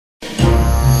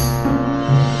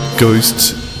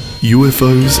Ghosts,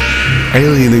 UFOs,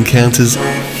 alien encounters,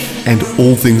 and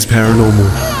all things paranormal.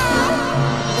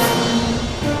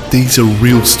 These are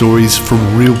real stories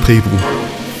from real people.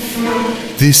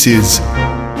 This is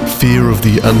Fear of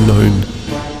the Unknown.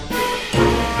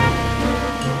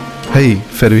 Hey,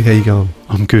 Fedu, how you going?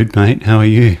 I'm good, mate. How are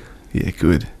you? Yeah,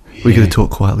 good. We're going to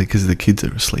talk quietly because the kids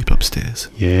are asleep upstairs.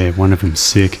 Yeah, one of them's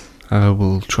sick. I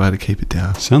will try to keep it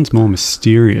down. Sounds more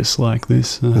mysterious like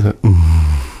this.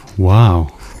 Wow.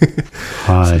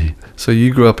 Hi. So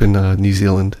you grew up in New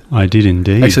Zealand. I did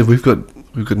indeed. Actually, we've got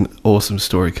an awesome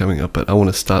story coming up, but I want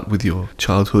to start with your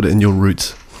childhood and your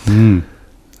roots.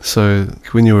 So,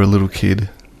 when you were a little kid,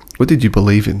 what did you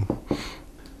believe in?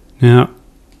 Now,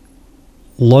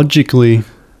 logically,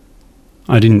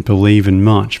 I didn't believe in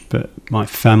much, but my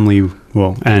family,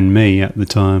 and me at the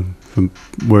time,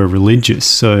 were religious,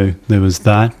 so there was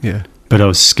that. Yeah. But I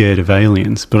was scared of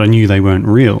aliens, but I knew they weren't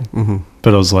real. Mm-hmm.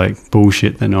 But I was like,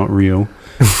 bullshit, they're not real.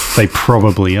 They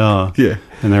probably are. Yeah.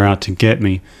 And they're out to get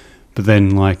me. But then,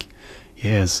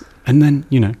 yes. And then,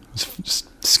 I was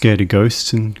scared of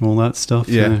ghosts and all that stuff.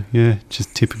 Yeah. Yeah,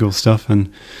 just typical stuff. And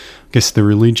I guess the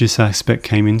religious aspect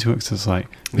came into it because it's like,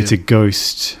 it's a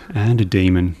ghost and a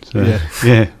demon. So,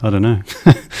 yeah, I don't know.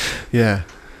 Yeah.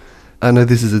 I know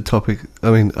this is a topic.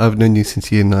 I mean, I've known you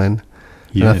since year 9.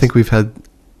 Yes. And I think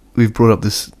we've brought up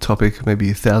this topic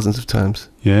maybe thousands of times.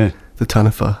 Yeah. The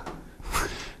Taniwha.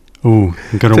 Oh,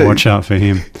 you've got to watch out for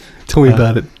him. Tell me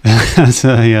about it. It's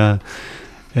a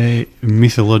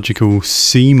mythological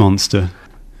sea monster,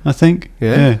 I think.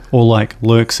 Yeah. Or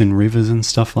lurks in rivers and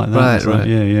stuff like that. Right.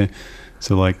 Yeah.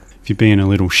 So if you're being a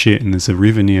little shit and there's a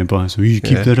river nearby, so you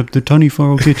keep that up, the Taniwha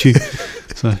will get you.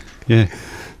 So, yeah.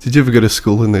 Did you ever go to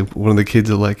school and one of the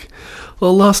kids are like,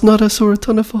 well, last night I saw a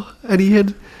Taniwha and he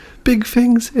had big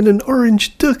fangs and an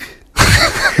orange duck.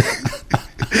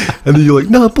 And then you're like,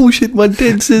 nah, bullshit, my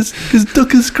dad says his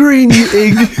duck is green, you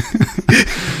egg.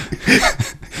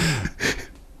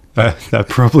 That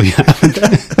probably happened.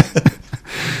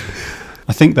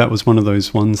 I think that was one of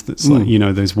those ones that's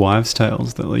those wives'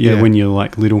 tales that when you're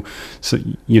little, so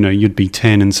you'd be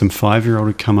 10 and some 5-year-old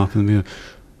would come up and be like,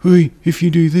 hey, if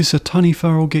you do this, a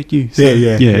Taniwha will get you. So,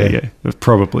 yeah. It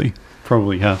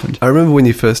probably happened. I remember when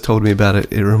you first told me about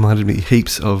it, it reminded me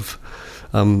heaps of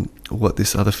what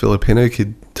this other Filipino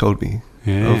kid told me.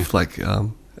 Yeah. Of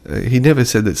he never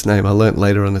said its name. I learnt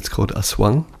later on it's called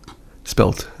Aswang,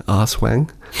 spelt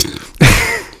Arswang.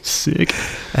 Sick.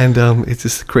 And it's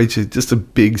this creature, just a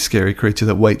big scary creature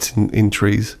that waits in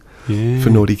trees for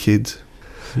naughty kids.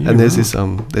 Yeah, and there's this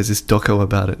doco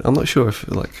about it. I'm not sure if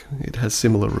it has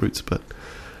similar roots, but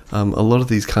a lot of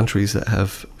these countries that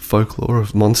have folklore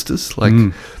of monsters,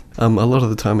 a lot of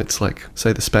the time it's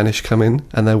say the Spanish come in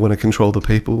and they want to control the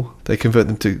people. They convert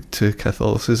them to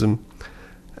Catholicism,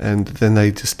 and then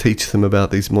they just teach them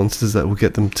about these monsters that will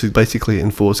get them to basically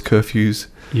enforce curfews.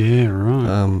 Yeah,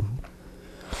 right.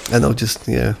 And they'll just,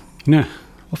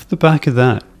 off the back of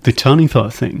that, the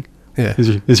Taniwha thing,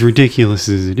 as ridiculous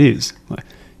as it is,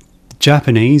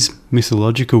 Japanese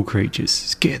mythological creatures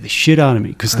scare the shit out of me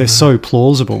because they're so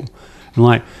plausible.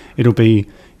 And it'll be,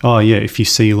 if you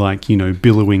see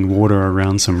billowing water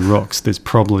around some rocks, there's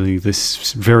probably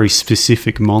this very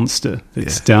specific monster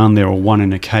that's down there, or one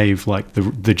in a cave, like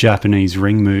the Japanese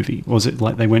Ring movie. Was it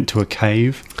they went to a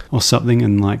cave or something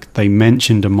and they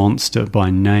mentioned a monster by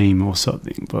name or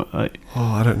something? But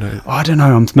I don't know. I don't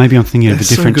know. Maybe I'm thinking of a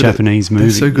different Japanese movie.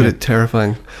 They're so good at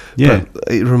terrifying. Yeah.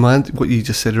 But what you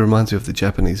just said reminds me of the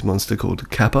Japanese monster called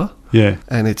Kappa. Yeah.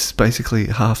 And it's basically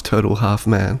half turtle, half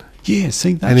man. Yeah,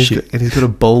 see that and shit. He's got a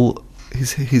bowl.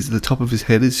 The top of his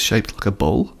head is shaped like a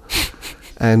bowl,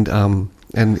 and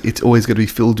it's always got to be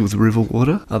filled with river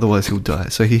water. Otherwise, he'll die.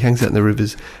 So he hangs out in the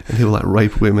rivers, and he'll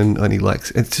rape women, and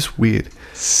it's just weird.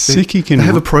 Sick. They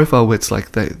have a profile where it's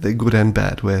they're good and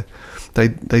bad, where they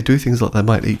do things like they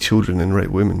might eat children and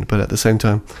rape women, but at the same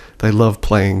time, they love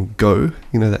playing Go.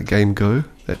 You know that game Go,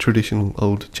 that traditional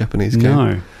old Japanese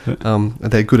game. No.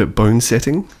 They're good at bone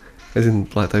setting. As in,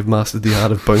 they've mastered the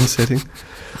art of bone setting.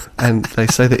 And they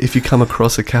say that if you come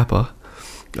across a kappa,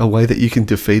 a way that you can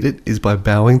defeat it is by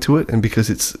bowing to it. And because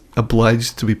it's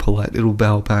obliged to be polite, it'll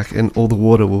bow back and all the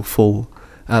water will fall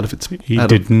out of its... He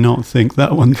did not think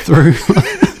that one through.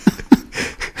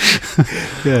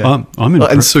 Yeah.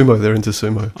 And sumo, they're into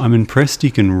sumo. I'm impressed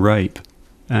he can rape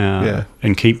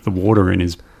and keep the water in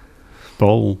his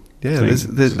bowl. Yeah,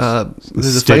 there's a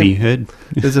steady head.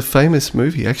 There's a famous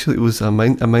movie. Actually, it was a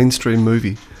mainstream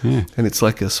movie, and it's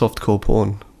like a softcore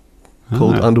porn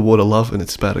called Underwater Love, and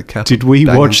it's about a cat. Did we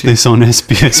watch this on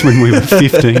SBS when we were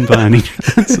 15, by any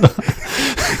chance?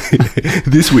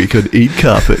 This week on Eat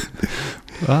Carpet.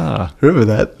 Ah. Remember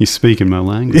that? You're speaking my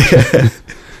language. Yeah.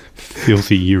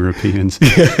 Filthy Europeans.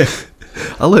 Yeah.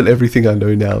 I learned everything I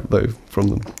know now, though, from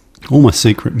them. All my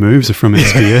secret moves are from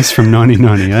SBS from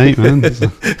 1998, man.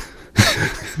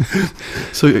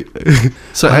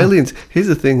 So aliens, here's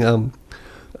the thing,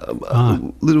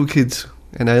 little kids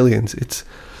and aliens, it's...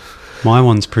 My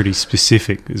one's pretty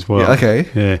specific as well. Yeah, okay.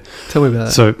 Yeah. Tell me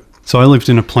about that. So I lived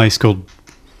in a place called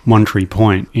One Tree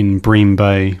Point in Bream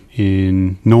Bay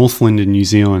in Northland in New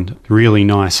Zealand. Really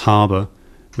nice harbour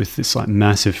with this like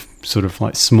massive sort of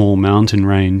like small mountain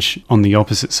range on the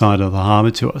opposite side of the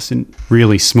harbour to us. In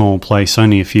really small place,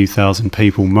 only a few thousand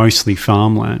people, mostly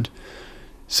farmland.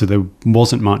 So there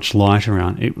wasn't much light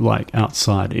around. It like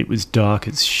outside, it was dark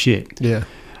as shit. Yeah.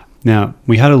 Now,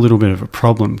 we had a little bit of a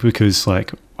problem because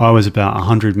like I was about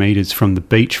 100 metres from the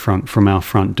beachfront from our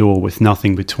front door with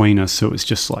nothing between us. So it was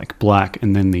just like black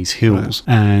and then these hills.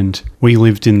 Right. And we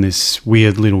lived in this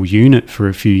weird little unit for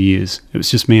a few years. It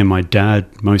was just me and my dad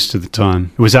most of the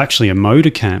time. It was actually a motor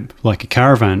camp, like a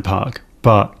caravan park,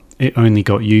 but it only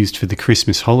got used for the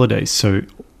Christmas holidays. So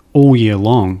all year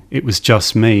long, it was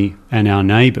just me and our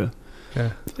neighbour.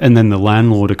 Yeah. And then the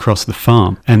landlord across the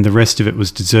farm, and the rest of it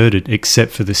was deserted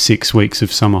except for the 6 weeks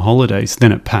of summer holidays.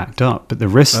 Then it packed up, but the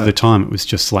rest of the time it was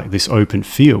just like this open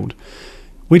field.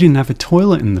 We didn't have a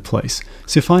toilet in the place,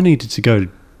 so if I needed to go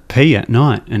to pee at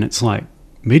night and it's like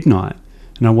midnight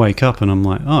and I wake up and I'm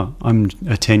like, oh, I'm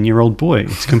a 10-year-old boy,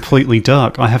 it's completely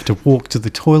dark, I have to walk to the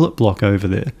toilet block over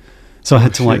there. So I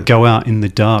had to like go out in the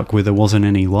dark where there wasn't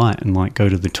any light and like go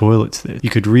to the toilets there.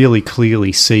 You could really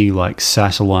clearly see like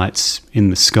satellites in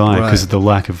the sky because of the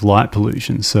lack of light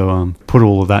pollution. So put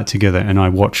all of that together, and I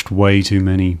watched way too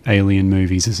many alien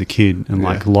movies as a kid and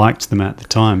like liked them at the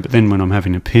time. But then when I'm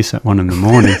having a piss at 1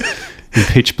 a.m. in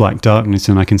pitch black darkness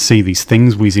and I can see these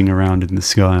things whizzing around in the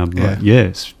sky, I'm like,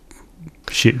 yes,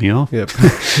 shit me off. Yep.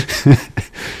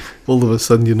 All of a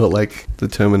sudden you're not like the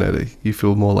Terminator. You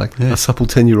feel more like a supple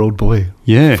 10-year-old boy.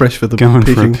 Yeah. Fresh for the going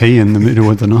peeking. for a pee in the middle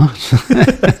of the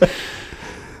night.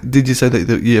 Did you say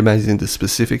that you imagined a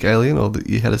specific alien or that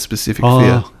you had a specific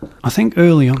fear? I think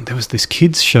early on there was this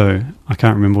kids show. I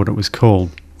can't remember what it was called,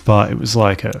 but it was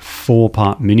like a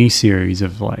 4-part mini-series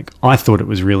of like, I thought it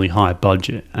was really high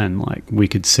budget and like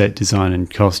wicked set design and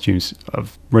costumes.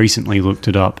 I've recently looked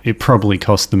it up. It probably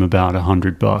cost them about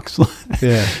 $100.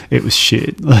 Yeah. It was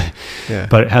shit. Yeah.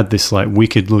 But it had this like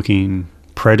wicked looking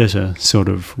Predator sort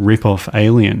of rip-off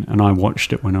alien, and I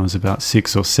watched it when I was about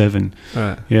 6 or 7.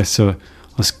 Right. Yeah, so I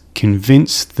was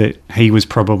convinced that he was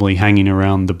probably hanging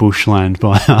around the bushland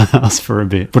by our house for a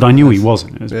bit, but I knew he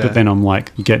wasn't. But then I'm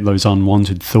like, you get those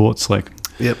unwanted thoughts like,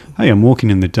 yep. Hey, I'm walking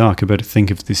in the dark, I better think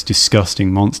of this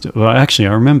disgusting monster. Well, actually,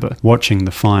 I remember watching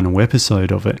the final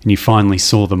episode of it, and you finally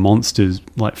saw the monster's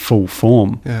like full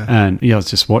form. Yeah. And I was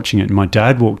just watching it, and my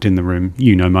dad walked in the room.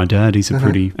 You know my dad, he's a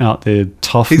pretty out there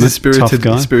tough guy. He's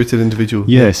a spirited individual.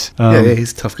 Yes.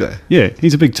 He's a tough guy. Yeah,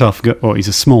 he's a big tough guy. Well, he's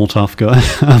a small tough guy.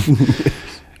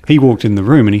 He walked in the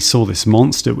room and he saw this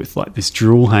monster with like this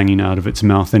drool hanging out of its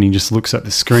mouth, and he just looks at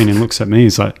the screen and looks at me.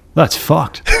 He's like, "That's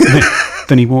fucked."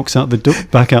 Then he walks out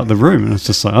back out the room, and I was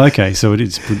just like, "Okay, so it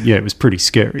is." Yeah, it was pretty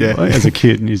scary as a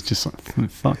kid, and he's just like,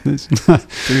 "Fuck this."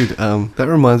 Dude, that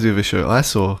reminds me of a show I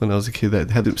saw when I was a kid that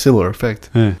had a similar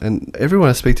effect. Yeah. And everyone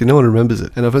I speak to, no one remembers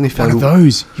it. And I've only found one of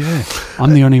those. Yeah,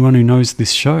 I'm the only one who knows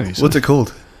this show. So what's it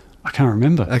called? I can't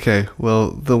remember. Okay,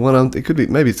 well, the one it could be,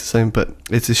 maybe it's the same, but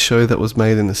it's a show that was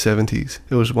made in the 70s.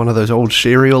 It was one of those old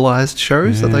serialized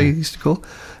shows that they used to call,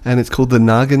 and it's called The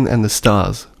Nargin and the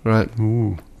Stars, right?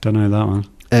 Ooh, don't know that one.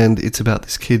 And it's about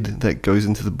this kid that goes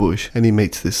into the bush and he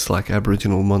meets this like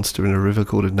Aboriginal monster in a river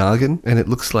called a Nargin, and it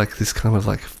looks like this kind of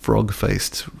like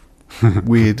frog-faced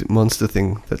weird monster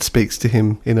thing that speaks to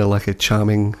him in a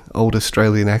charming old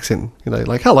Australian accent,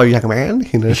 like, "Hello, young man,"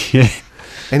 Yeah.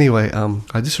 Anyway,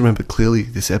 I just remember clearly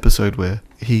this episode where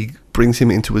he brings him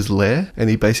into his lair and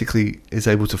he basically is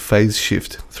able to phase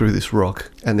shift through this rock.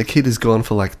 And the kid is gone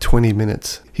for like 20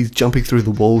 minutes. He's jumping through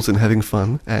the walls and having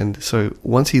fun. And so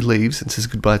once he leaves and says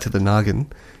goodbye to the Nargin,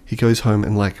 he goes home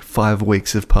and like 5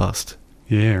 weeks have passed.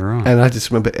 Yeah, right. And I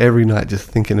just remember every night just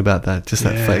thinking about that, just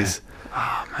that face.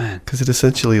 Oh, man. Because it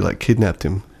essentially like kidnapped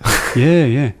him.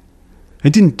 Yeah.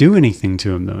 It didn't do anything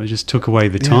to him, though. It just took away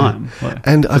the time.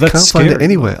 And I can't find it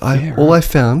anywhere. All I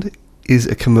found is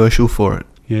a commercial for it.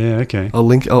 Yeah, okay.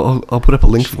 I'll put up a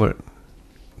link for it.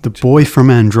 The Boy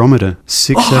from Andromeda.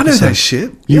 6 episodes. I know that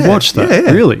shit. You watched that? Yeah.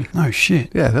 Really? Oh,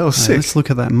 shit. Yeah, that was sick. Let's look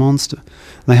at that monster.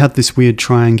 They had this weird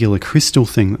triangular crystal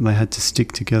thing that they had to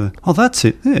stick together. Oh, that's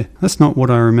it. Yeah, that's not what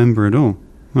I remember at all.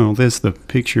 Well, there's the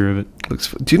picture of it.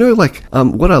 Do you know,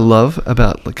 what I love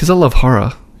about... because I love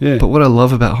horror... Yeah. But what I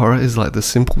love about horror is like the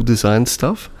simple design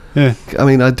stuff. Yeah. I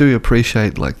mean, I do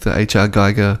appreciate like the H.R.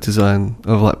 Geiger design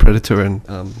of like Predator and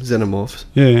Xenomorphs.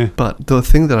 Yeah. But the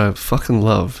thing that I fucking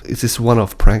love is this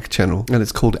one-off prank channel, and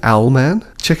it's called Owlman.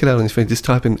 Check it out on your phone. Just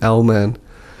type in Owlman.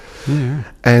 Yeah.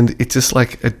 And it's just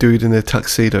like a dude in a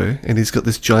tuxedo, and he's got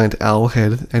this giant owl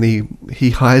head, and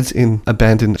he hides in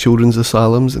abandoned children's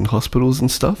asylums and hospitals and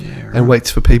stuff, and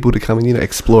waits for people to come in,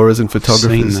 explorers and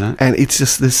photographers. Seen that. And it's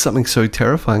just, there's something so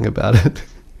terrifying about it.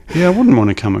 Yeah, I wouldn't want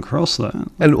to come across that.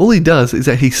 And all he does is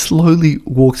that he slowly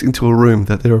walks into a room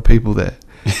that there are people there.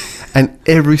 And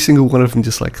every single one of them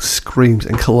just like screams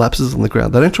and collapses on the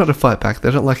ground. They don't try to fight back.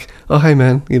 They don't like, oh, hey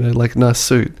man, like nice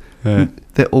suit. Yeah.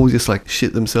 They're all just like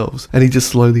shit themselves. And he just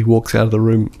slowly walks out of the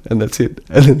room, and that's it.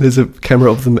 And then there's a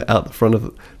camera of them out the front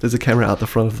of there's a camera out the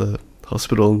front of the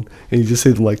hospital, and you just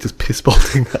see them like just piss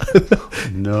bolting.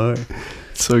 No.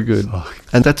 So good. Fuck.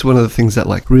 And that's one of the things that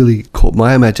like really caught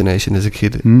my imagination as a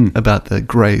kid about the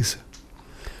Greys.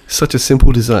 Such a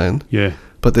simple design. Yeah.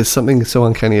 But there's something so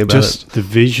uncanny about just the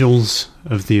visuals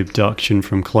of the abduction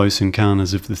from Close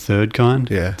Encounters of the Third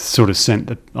Kind. Yeah. Sort of set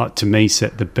the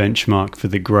benchmark for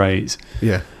the Greys.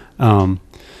 Yeah.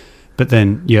 But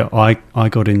then, I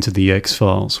got into the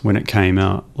X-Files when it came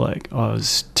out. Like, I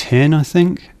was 10, I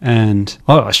think. And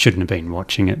I shouldn't have been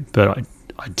watching it, but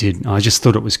I did. I just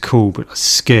thought it was cool, but I was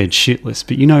scared shitless.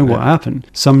 But you know what happened?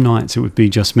 Some nights it would be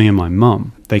just me and my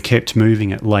mum. They kept moving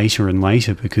it later and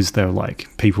later because they were like,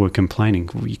 people were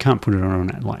complaining, well, you can't put it on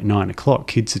at like 9 o'clock.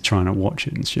 Kids are trying to watch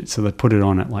it and shit. So they put it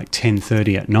on at like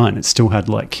 10:30 at night. It still had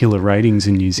like killer ratings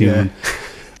in New Zealand. Yeah.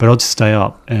 But I'd stay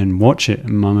up and watch it,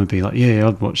 and Mum would be like, yeah,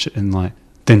 I'd watch it. And like,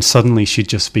 then suddenly she'd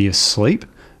just be asleep.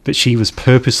 But she was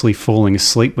purposely falling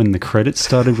asleep when the credits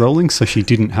started rolling, so she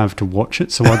didn't have to watch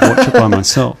it. So I'd watch it by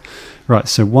myself. Right,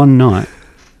 so one night,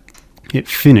 it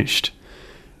finished,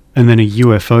 and then a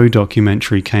UFO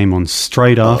documentary came on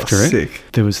straight after it.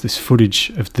 There was this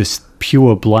footage of this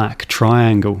pure black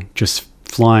triangle just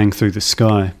flying through the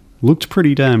sky. Looked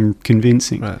pretty damn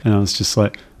convincing. Right. And I was just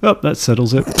like, oh, that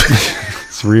settles it.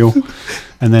 It's real.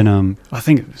 And then I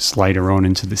think it was later on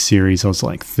into the series, I was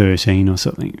like 13 or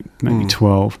something, maybe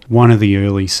 12. One of the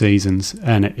early seasons,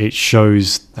 and it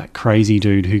shows that crazy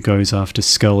dude who goes after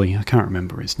Scully. I can't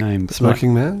remember his name.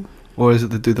 Smoking Man? Or is it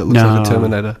the dude that looks like a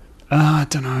Terminator? I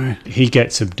don't know. He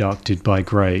gets abducted by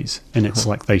Greys, and it's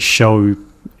like they show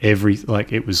it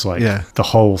was like the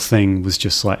whole thing was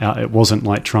just like, it wasn't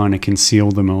like trying to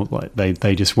conceal them, or like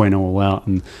they just went all out,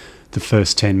 and the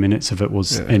first 10 minutes of it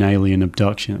was an alien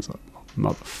abduction. It's like,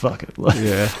 motherfucker, like,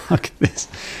 fuck this.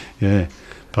 Yeah.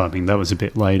 But I mean, that was a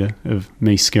bit later of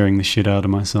me scaring the shit out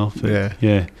of myself. But,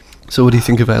 yeah. So what do you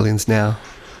think of aliens now?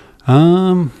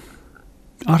 I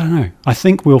don't know. I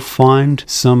think we'll find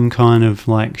some kind of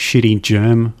like shitty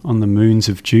germ on the moons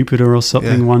of Jupiter or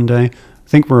something one day. I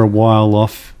think we're a while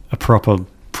off a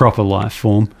proper life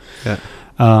form. Yeah.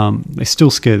 They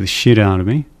still scare the shit out of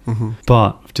me. Mm-hmm.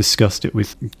 But I've discussed it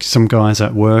with some guys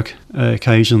at work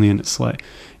occasionally, and it's like,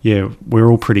 we're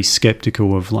all pretty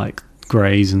skeptical of like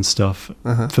Greys and stuff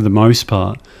for the most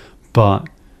part. But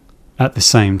at the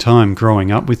same time,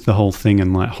 growing up with the whole thing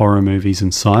and like horror movies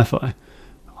and sci-fi,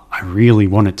 I really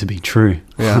want it to be true.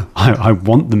 Yeah. I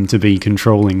want them to be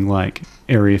controlling like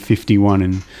Area 51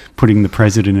 and putting the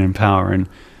president in power, and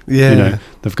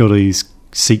they've got these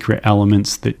secret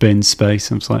elements that bend space.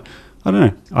 I'm just like, I don't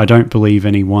know. I don't believe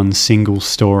any one single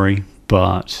story,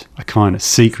 but I kind of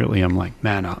secretly, I'm like,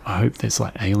 man, I hope there's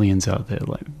like aliens out there.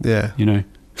 Like,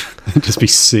 just be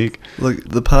sick. Look,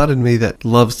 the part of me that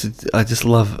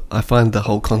I find the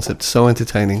whole concept so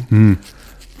entertaining.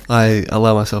 I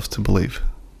allow myself to believe.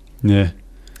 Yeah.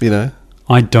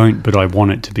 I don't, but I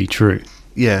want it to be true.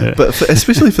 Yeah. But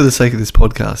especially for the sake of this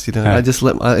podcast,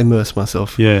 I immerse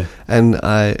myself. Yeah. And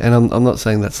I'm not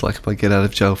saying that's like my get out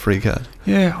of jail free card.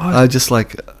 Yeah. I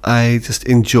just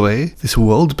enjoy this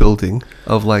world building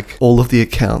of like all of the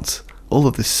accounts, all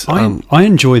of this. I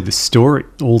enjoy the story,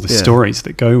 all the stories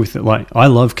that go with it. Like, I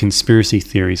love conspiracy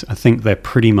theories. I think they're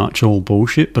pretty much all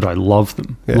bullshit, but I love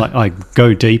them. Yeah. Like, I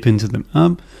go deep into them.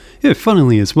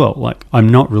 Funnily as well, like, I'm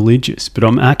not religious, but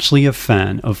I'm actually a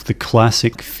fan of the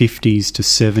classic 50s to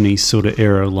 70s sort of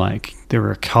era. Like, there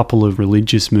are a couple of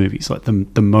religious movies, like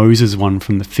the Moses one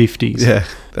from the 50s. Yeah,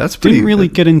 that's pretty... Didn't really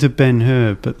get into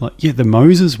Ben-Hur, but like, the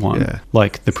Moses one,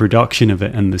 like the production of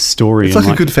it and the story. It's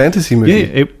like a good fantasy movie.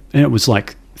 Yeah, it was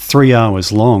like 3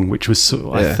 hours long, which was,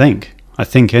 I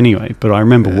think anyway, but I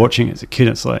remember watching it as a kid.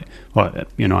 It's like,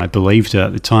 I believed it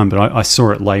at the time, but I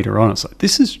saw it later on. It's like,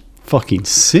 this is fucking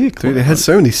sick. Dude, it has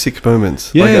so many sick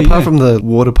moments. Apart from the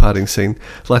water parting scene,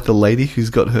 like the lady who's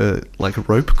got her like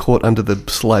rope caught under the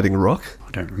sliding rock.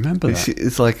 I don't remember that.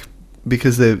 It's like,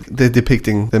 because they're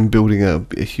depicting them building a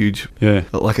huge,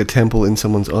 like a temple in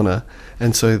someone's honor,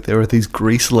 and so there are these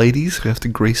grease ladies who have to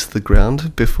grease the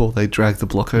ground before they drag the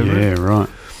block over. Yeah, right.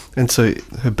 And so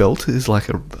her belt is like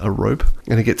a rope,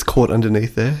 and it gets caught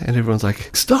underneath there, and everyone's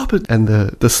like, stop it! And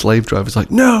the slave driver's like,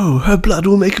 no, her blood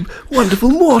will make wonderful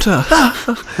mortar!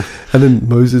 And then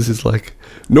Moses is like,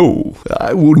 no,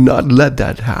 I will not let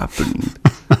that happen.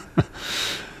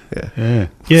 Yeah,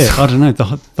 I don't know,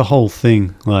 the whole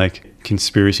thing, like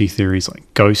conspiracy theories,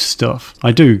 like ghost stuff.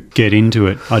 I do get into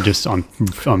it.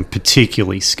 I'm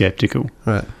particularly skeptical.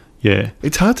 Right. Yeah.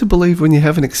 It's hard to believe when you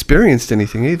haven't experienced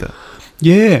anything either.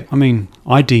 Yeah, I mean,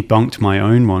 I debunked my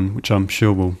own one, which I'm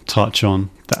sure we'll touch on,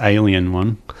 the alien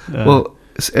one. Well,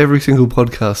 it's every single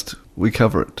podcast we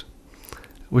cover it,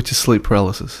 which is sleep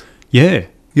paralysis. Yeah.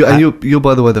 You're,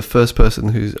 by the way, the first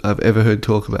person I've ever heard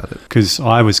talk about it. Because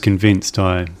I was convinced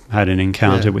I had an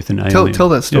encounter with an alien. Tell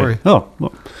that story. Yeah. Oh,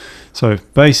 look. So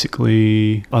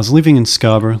basically, I was living in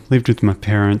Scarborough, lived with my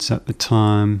parents at the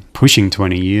time, pushing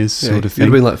 20 years sort of thing.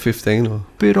 You'd been like 15 or...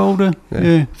 Bit older,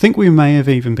 yeah. I think we may have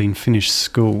even been finished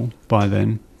school by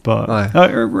then, but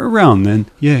around then.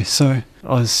 Yeah, so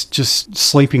I was just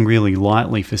sleeping really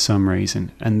lightly for some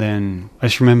reason, and then I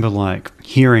just remember like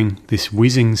hearing this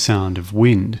whizzing sound of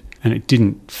wind, and it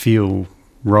didn't feel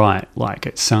right. Like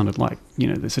it sounded like,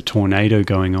 there's a tornado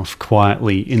going off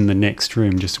quietly in the next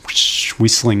room, just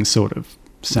whistling sort of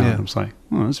sound. Yeah. I was like,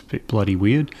 oh, that's a bit bloody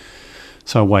weird.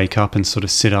 So I wake up and sort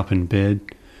of sit up in bed,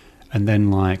 and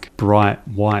then like bright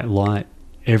white light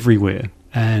everywhere.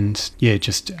 And yeah,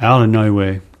 just out of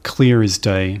nowhere, clear as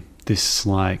day, this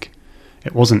like,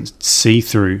 it wasn't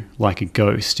see-through like a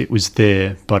ghost. It was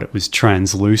there, but it was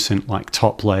translucent, like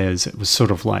top layers. It was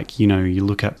sort of like, you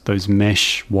look at those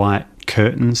mesh white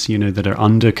curtains, that are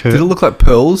under curtains. Did it look like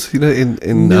pearls,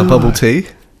 in bubble tea?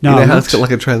 No, how it's got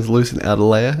like a translucent outer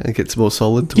layer and it gets more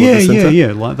solid towards the center?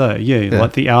 Yeah, like that. Yeah,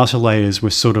 like the outer layers were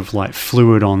sort of like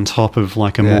fluid on top of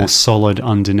like a more solid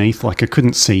underneath. Like I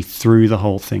couldn't see through the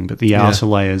whole thing, but the outer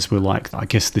layers were like, I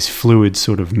guess, this fluid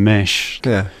sort of mesh.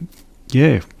 Yeah.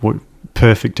 Yeah, what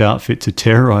perfect outfit to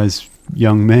terrorize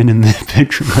young men in their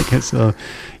bedroom, I guess.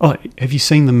 Have you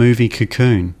seen the movie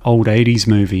Cocoon? Old 80s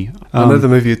movie. I know the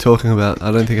movie you're talking about.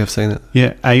 I don't think I've seen it.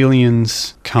 Yeah,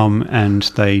 aliens come and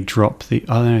they drop I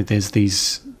don't know, there's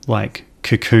these like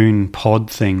cocoon pod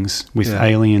things with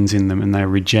aliens in them, and they're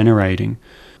regenerating.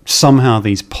 Somehow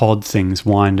these pod things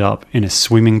wind up in a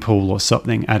swimming pool or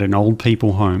something at an old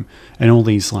people home, and all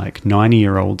these like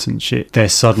 90-year-olds and shit, they're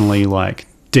suddenly like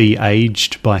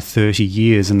de-aged by 30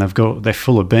 years, and they're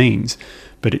full of beans,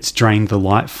 but it's drained the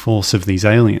life force of these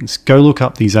aliens. Go look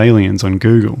up these aliens on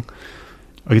Google.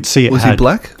 I could see it. Was he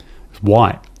black?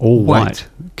 White, all white,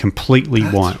 completely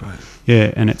white. Right.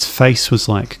 Yeah, and its face was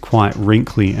like quite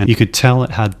wrinkly, and you could tell it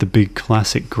had the big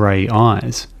classic grey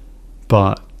eyes,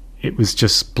 but it was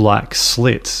just black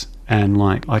slits. And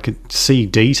like I could see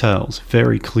details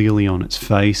very clearly on its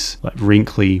face, like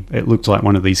wrinkly. It looked like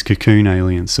one of these cocoon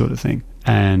aliens sort of thing.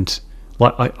 And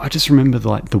like I just remember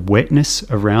like the wetness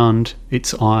around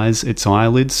its eyes, its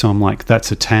eyelids. So I'm like,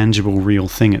 that's a tangible, real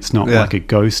thing. It's not like a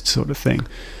ghost sort of thing.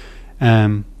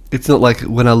 It's not like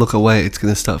when I look away, it's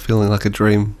going to start feeling like a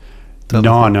dream. No.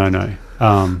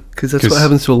 Because that's what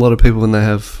happens to a lot of people when they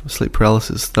have sleep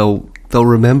paralysis. They'll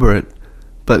remember it,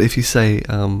 but if you say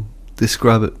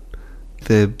describe it,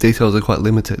 their details are quite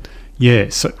limited. Yeah,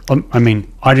 so I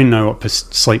mean, I didn't know what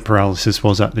sleep paralysis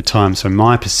was at the time, so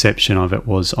my perception of it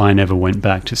was I never went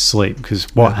back to sleep, because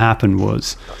what happened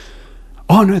was,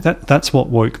 that's what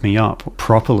woke me up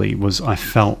properly, was I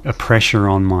felt a pressure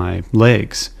on my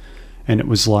legs, and it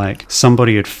was like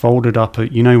somebody had folded up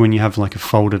when you have like a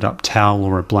folded up towel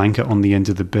or a blanket on the end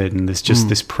of the bed, and there's just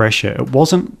this pressure. It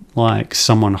wasn't like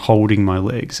someone holding my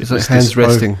legs. It's like hands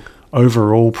resting.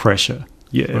 Overall pressure,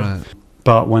 yeah. Right.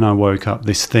 But when I woke up,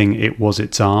 this thing, it was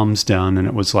its arms down, and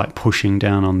it was like pushing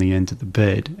down on the end of the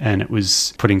bed, and it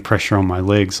was putting pressure on my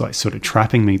legs, like sort of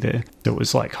trapping me there. It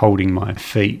was like holding my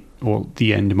feet or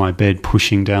the end of my bed,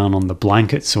 pushing down on the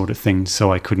blanket sort of thing,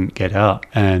 so I couldn't get out.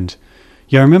 And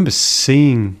yeah, I remember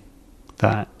seeing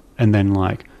that and then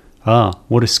like,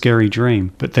 what a scary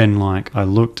dream. But then like I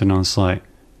looked and I was like,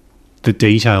 the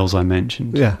details I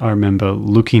mentioned. Yeah. I remember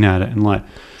looking at it and like,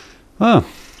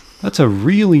 that's a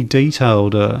really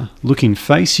detailed looking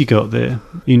face you got there.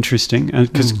 Interesting.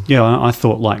 Because, I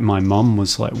thought like my mum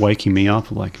was like waking me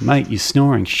up like, mate, you're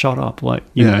snoring, shut up. Like,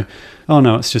 you know, oh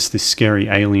no, it's just this scary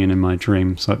alien in my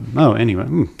dream. So,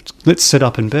 anyway, let's sit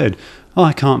up in bed. Oh,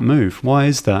 I can't move. Why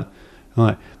is that?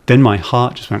 Like, then my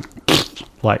heart just went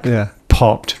like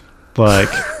popped. Like,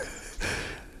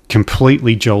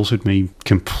 completely jolted me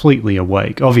completely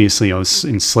awake. Obviously, I was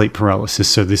in sleep paralysis,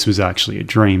 so this was actually a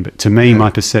dream. But to me, my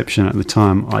perception at the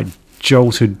time, I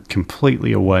jolted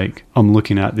completely awake. I'm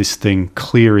looking at this thing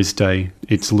clear as day.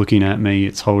 It's looking at me.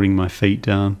 It's holding my feet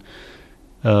down.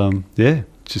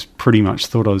 Just pretty much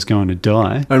thought I was going to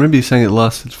die. I remember you saying it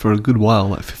lasted for a good while,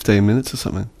 like 15 minutes or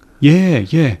something.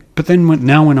 Yeah. But then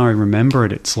when I remember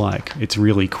it, it's like, it's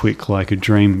really quick, like a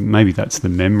dream. Maybe that's the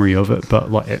memory of it,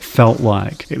 but like it felt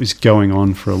like it was going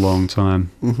on for a long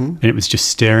time. Mm-hmm. And it was just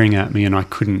staring at me, and I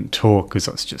couldn't talk because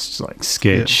I was just like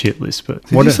scared shitless. But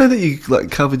did you say that you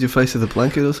like covered your face with a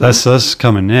blanket or something? That's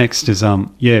coming next. Is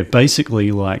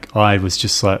basically like I was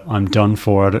just like, I'm done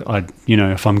for it. I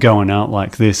if I'm going out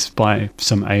like this by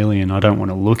some alien, I don't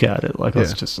want to look at it. Like I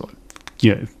was just like,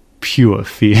 pure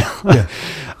fear.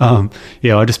 I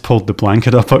just pulled the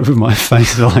blanket up over my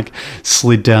face and like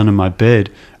slid down in my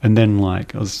bed, and then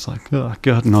like I was like, oh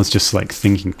god, and I was just like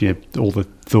thinking all the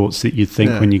thoughts that you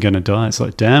think when you're going to die. It's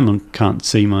like, damn, I can't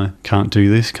do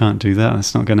this, can't do that,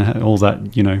 it's not going to have all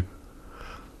that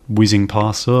whizzing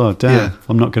past. Oh damn,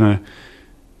 I'm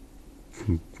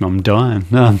dying.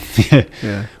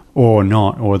 Or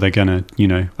not, or are they gonna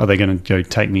go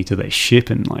take me to their ship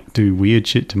and like do weird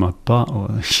shit to my butt, or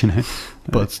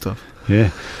butt stuff.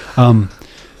 Yeah.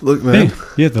 Look, man.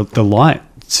 Yeah. The light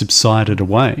subsided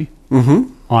away.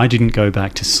 Mm-hmm. I didn't go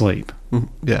back to sleep.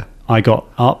 Mm-hmm. Yeah. I got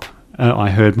up.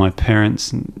 I heard my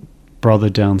parents and brother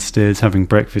downstairs having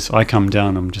breakfast. I come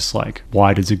down. I'm just like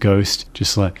white as a ghost.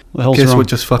 Just like, what the hell's wrong? Guess what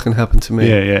just fucking happened to me?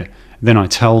 Yeah. Then I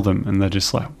tell them, and they're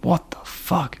just like, what the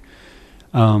fuck?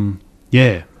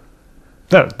 Yeah.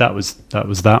 That was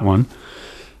that one.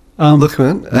 Look,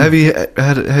 man, have you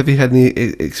had any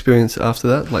experience after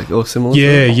that, like or similar?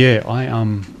 Yeah.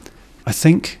 I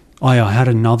think I had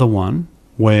another one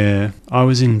where I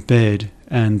was in bed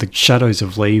and the shadows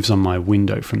of leaves on my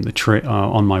window from the tree,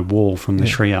 on my wall from the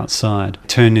tree outside,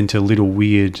 turned into little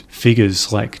weird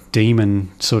figures, like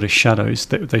demon sort of shadows.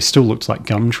 They still looked like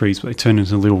gum trees, but they turned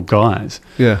into little guys.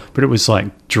 Yeah. But it was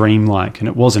like dreamlike, and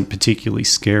it wasn't particularly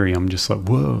scary. I'm just like,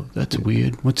 whoa, that's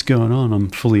weird. What's going on? I'm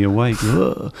fully awake.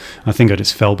 Whoa. I think I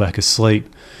just fell back asleep.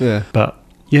 Yeah. But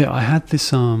yeah, I had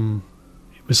this. It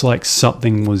was like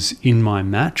something was in my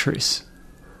mattress.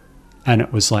 And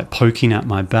it was like poking at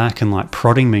my back and like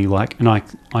prodding me, like, and I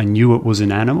knew it was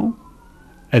an animal,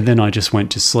 and then I just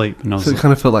went to sleep. And I was so it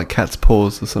kind of felt like cat's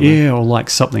paws or something. Yeah, or like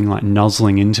something like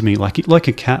nuzzling into me, like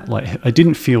a cat. Like I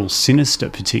didn't feel sinister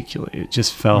particularly; it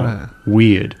just felt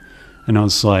weird. And I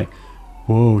was like,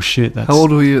 "Whoa, shit!" How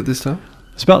old were you at this time?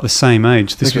 It's about the same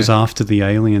age. This was after the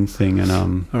alien thing, and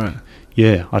all right.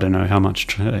 Yeah, I don't know how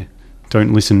much.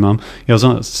 Don't listen, Mum. Yeah,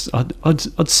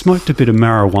 I'd smoked a bit of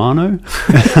marijuana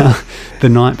the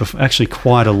night before, actually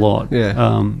quite a lot.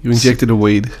 Yeah. You injected a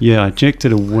weed. Yeah, I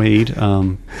injected a weed.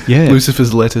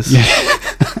 Lucifer's lettuce.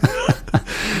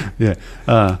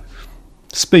 Yeah.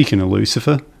 Speaking of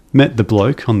Lucifer, met the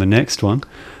bloke on the next one.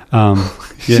 No,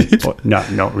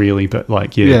 not really, but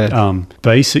like,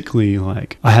 basically,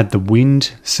 like, I had the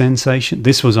wind sensation.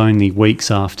 This was only weeks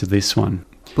after this one.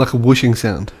 Like a whooshing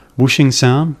sound.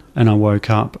 And I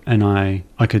woke up and I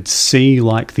could see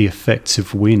like the effects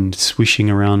of wind swishing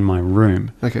around my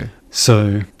room. Okay.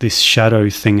 So this shadow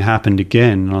thing happened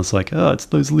again, and I was like, oh, it's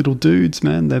those little dudes,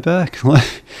 man, they're back. Got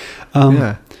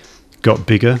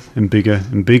bigger and bigger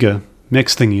and bigger.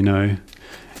 Next thing you know,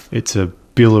 it's a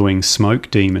billowing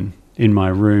smoke demon in my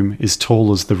room, as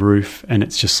tall as the roof, and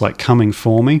it's just like coming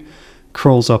for me,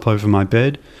 crawls up over my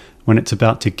bed when it's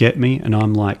about to get me, and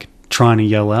I'm like trying to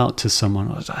yell out to someone.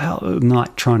 I was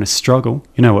like trying to struggle.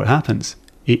 You know what happens?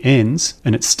 It ends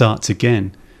and it starts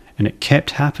again. And it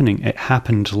kept happening. It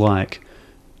happened like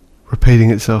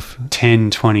repeating itself 10,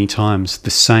 20 times,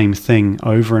 the same thing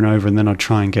over and over. And then I'd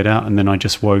try and get out, and then I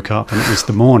just woke up and it was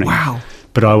the morning. Wow.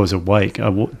 But I was awake.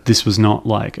 This was not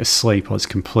like asleep. I was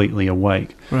completely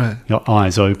awake. Right. Your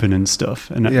eyes open and stuff.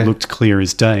 And it looked clear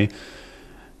as day.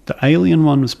 The alien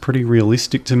one was pretty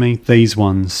realistic to me. These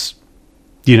ones,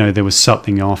 there was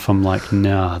something off. I'm like,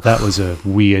 nah, that was a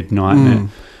weird nightmare.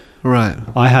 Right.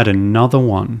 I had another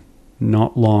one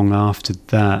not long after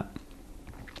that.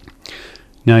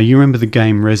 Now, you remember the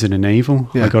game Resident Evil?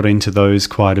 Yeah. I got into those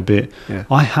quite a bit. Yeah.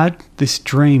 I had this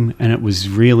dream, and it was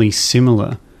really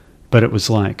similar, but it was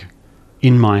like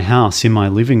in my house, in my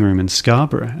living room in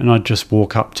Scarborough, and I'd just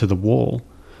walk up to the wall.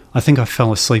 I think I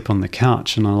fell asleep on the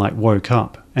couch, and I like woke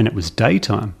up, and it was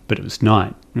daytime, but it was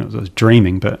night. I was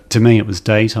dreaming, but to me it was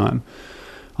daytime.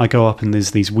 I go up and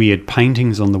there's these weird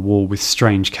paintings on the wall with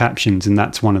strange captions, and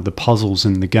that's one of the puzzles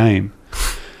in the game.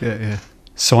 Yeah.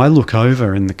 So I look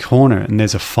over in the corner and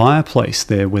there's a fireplace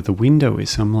there where the window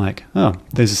is. I'm like, oh,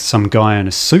 there's some guy in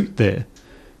a suit there.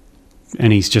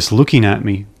 And he's just looking at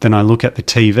me. Then I look at the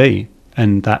TV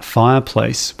and that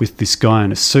fireplace with this guy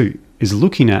in a suit is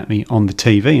looking at me on the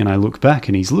TV. And I look back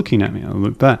and he's looking at me. I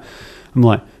look back. I'm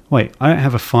like, wait, I don't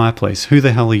have a fireplace. Who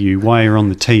the hell are you? Why are you on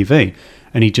the TV?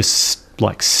 And he just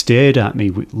like stared at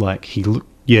me with like, he looked,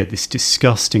 this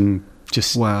disgusting,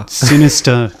 just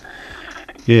sinister.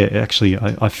 Yeah, actually,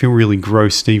 I feel really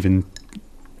gross even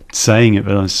saying it,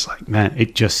 but I was like, man,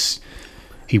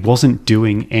 he wasn't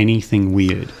doing anything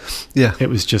weird. Yeah. It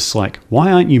was just like,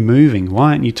 why aren't you moving?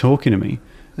 Why aren't you talking to me?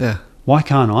 Yeah. Why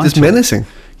can't I Just talk? menacing.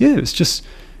 Yeah,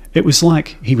 it was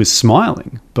like he was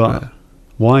smiling, but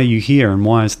why are you here and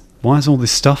why is all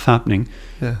this stuff happening?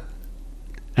 Yeah.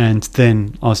 And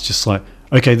then I was just like,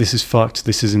 okay, this is fucked.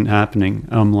 This isn't happening.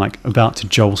 I'm like about to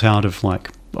jolt out of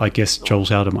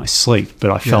my sleep, but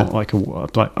I felt like all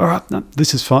right, no,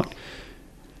 this is fucked.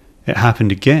 It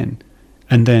happened again.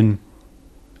 And then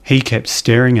he kept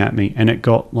staring at me and it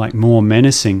got like more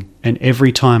menacing. And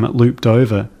every time it looped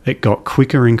over, it got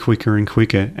quicker and quicker and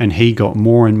quicker. And he got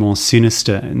more and more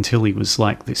sinister until he was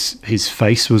like this, his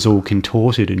face was all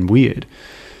contorted and weird.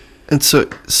 And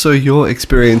so you're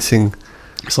experiencing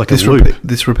it's like this loop.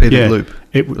 This repeated loop.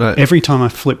 Every time I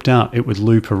flipped out, it would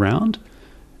loop around.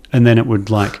 And then it would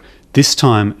like, this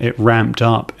time it ramped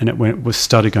up and it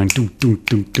started going, doom, doom,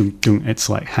 doom, doom, doom. It's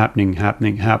like happening,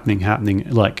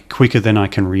 like quicker than I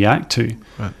can react to.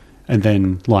 Right. And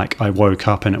then like I woke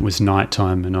up and it was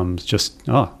nighttime and I'm just,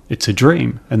 it's a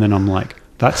dream. And then I'm like,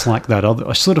 that's like that other,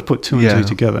 I sort of put two and two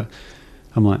together.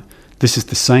 I'm like, this is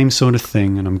the same sort of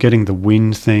thing and I'm getting the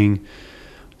wind thing.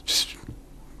 Just,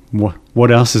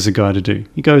 what else is a guy to do?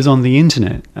 He goes on the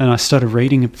internet and I started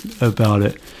reading about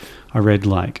it. I read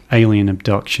like alien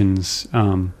abductions,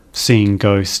 seeing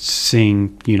ghosts,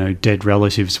 seeing, dead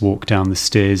relatives walk down the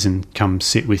stairs and come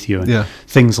sit with you and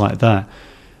things like that.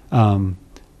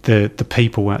 The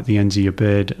people at the ends of your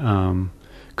bed,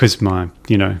 because I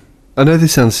know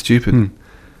this sounds stupid,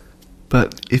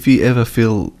 but if you ever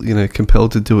feel,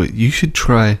 compelled to do it, you should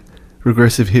try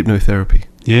regressive hypnotherapy.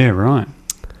 Yeah, right.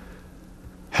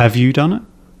 Have you done it?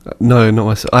 No, not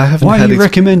myself. I haven't. Why are you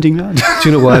recommending that? Do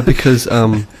you know why? Because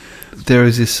there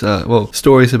is this,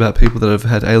 stories about people that have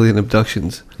had alien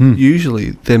abductions.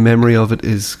 Usually their memory of it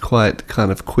is quite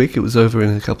kind of quick. It was over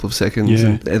in a couple of seconds. Yeah.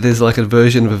 And there's like a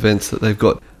version of events that they've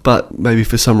got, but maybe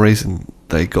for some reason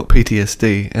they got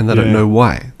PTSD and they don't know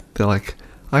why. They're like,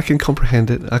 I can comprehend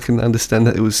it. I can understand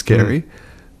that it was scary.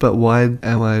 But why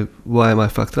am I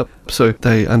fucked up? So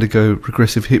they undergo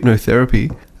regressive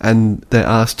hypnotherapy and they're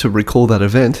asked to recall that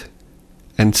event,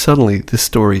 and suddenly the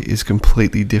story is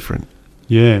completely different.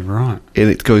 Yeah, right. And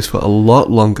it goes for a lot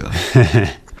longer.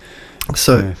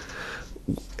 So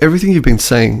everything you've been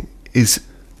saying is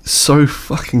so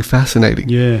fucking fascinating.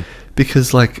 Yeah.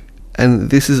 Because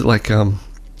and this is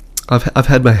I've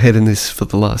had my head in this for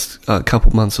the last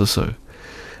couple months or so.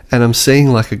 And I'm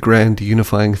seeing like a grand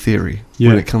unifying theory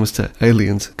when it comes to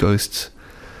aliens, ghosts,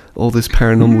 all this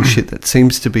paranormal shit that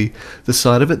seems to be the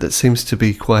side of it that seems to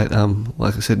be quite,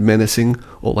 like I said, menacing,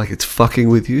 or like it's fucking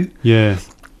with you. Yeah.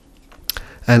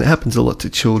 And it happens a lot to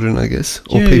children, I guess,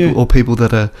 or people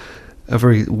that are a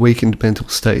very weakened mental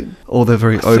state, or they're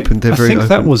very open. I think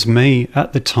that was me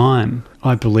at the time.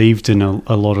 I believed in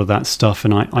a lot of that stuff,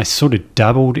 and I sort of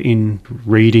dabbled in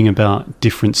reading about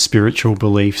different spiritual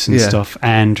beliefs and stuff,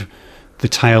 and the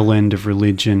tail end of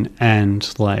religion, and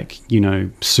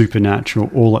supernatural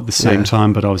all at the same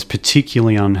time. But I was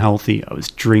particularly unhealthy. I was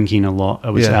drinking a lot. I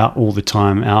was out all the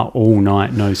time, out all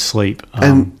night, no sleep.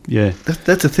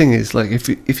 That's the thing is, like, if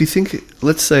you think,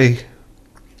 let's say,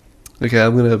 okay,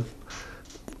 I'm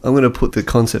gonna put the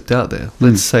concept out there.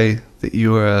 Let's say that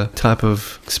you are a type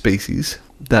of species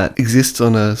that exists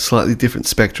on a slightly different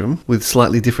spectrum with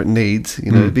slightly different needs,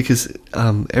 because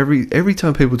every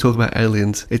time people talk about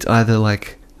aliens, it's either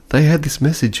like they had this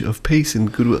message of peace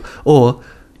and goodwill, or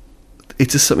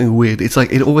it's just something weird. It's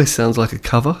like it always sounds like a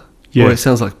cover, or it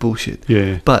sounds like bullshit.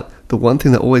 Yeah. But the one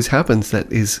thing that always happens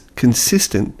that is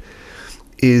consistent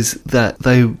is that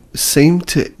they seem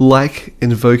to like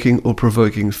invoking or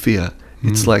provoking fear.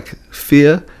 It's like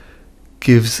fear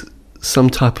gives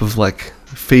some type of like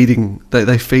feeding,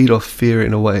 they feed off fear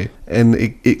in a way, and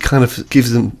it kind of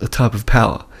gives them a type of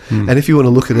power. And if you want to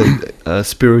look at a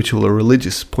spiritual or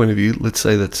religious point of view, let's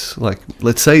say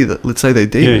they're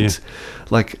demons.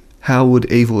 Like, how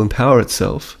would evil empower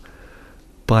itself?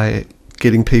 By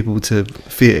getting people to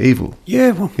fear evil. Yeah,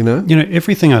 well,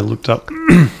 everything I looked up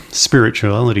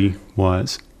spirituality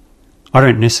wise, I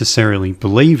don't necessarily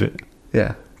believe it.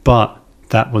 Yeah. But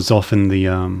that was often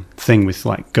the thing with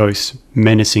like ghosts,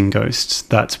 menacing ghosts.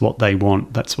 That's what they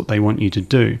want. That's what they want you to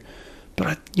do.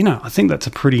 But I think that's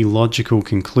a pretty logical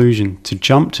conclusion to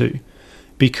jump to,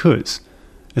 because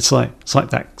it's like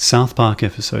that South Park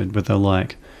episode where they're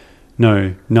like,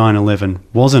 no, 9/11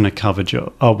 wasn't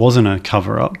a wasn't a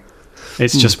cover up.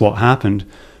 It's just what happened.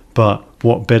 But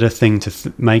what better thing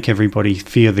to make everybody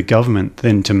fear the government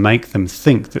than to make them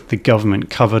think that the government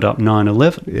covered up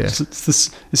 9/11? Yeah.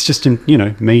 It's just in,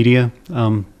 media,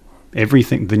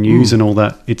 everything, the news and all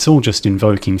that. It's all just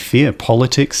invoking fear.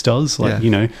 Politics does,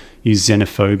 use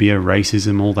xenophobia,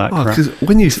 racism, all that crap. Because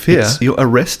when you fear, you're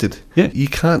arrested. Yeah. You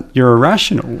can't... You're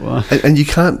irrational. And you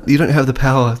don't have the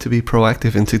power to be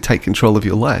proactive and to take control of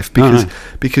your life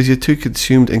because you're too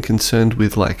consumed and concerned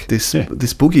with like this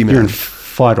boogeyman. You're in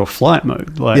fight or flight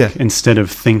mode, instead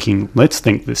of thinking, let's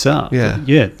think this out.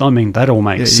 I mean, that all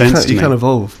makes sense to me. You can't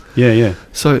evolve.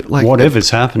 So like whatever's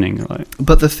happening, right?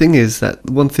 But the thing is that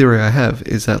one theory I have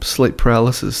is that sleep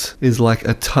paralysis is like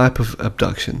a type of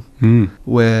abduction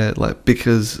where like,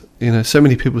 because so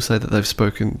many people say that they've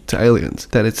spoken to aliens,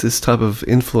 that it's this type of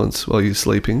influence while you're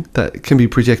sleeping that can be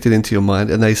projected into your mind,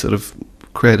 and they sort of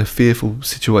create a fearful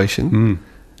situation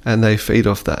and they feed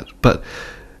off that. But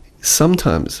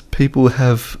sometimes people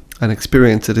have an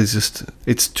experience that is just,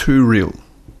 it's too real.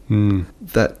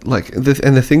 That like, and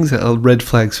the things that are red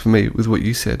flags for me with what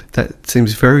you said, that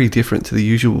seems very different to the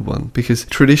usual one, because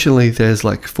traditionally there's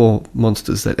like 4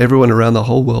 monsters that everyone around the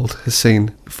whole world has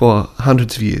seen for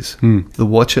hundreds of years. The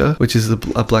Watcher, which is a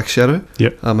black shadow,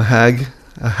 a hag,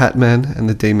 a hat man, and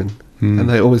the demon. And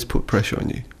they always put pressure on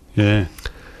you.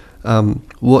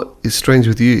 What is strange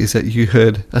with you is that you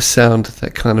heard a sound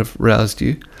that kind of roused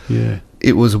you.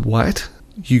 It was white.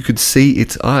 You could see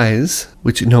its eyes,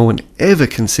 which no one ever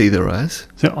can see their eyes.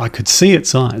 So I could see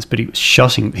its eyes, but he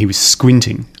was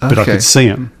squinting, but I could see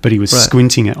him, but he was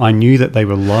squinting it. I knew that they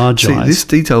were large eyes. This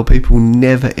detail people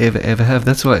never, ever, ever have.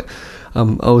 That's why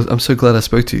I'm so glad I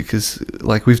spoke to you, because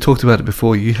like we've talked about it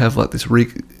before, you have like this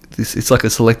it's like a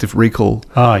selective recall.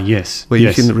 Yes. Where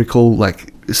you can recall,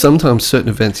 like, sometimes certain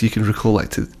events you can recall like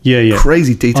to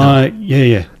crazy detail.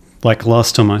 Like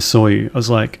last time I saw you, I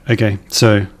was like, okay,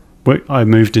 so I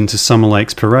moved into Summer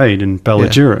Lakes Parade in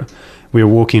Ballajura. We were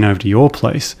walking over to your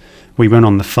place. We went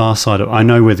on the far side I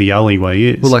know where the alleyway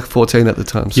is. We're like 14 at the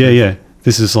time. So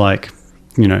This is like,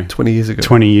 20 years ago.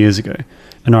 20 years ago.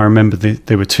 And I remember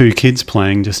there were 2 kids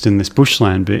playing just in this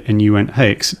bushland bit, and you went,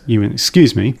 hey,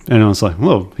 excuse me. And I was like,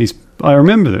 well, I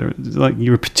remember like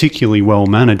you were particularly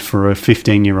well-mannered for a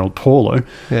 15-year-old Paulo.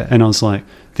 And I was like,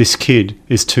 this kid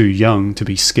is too young to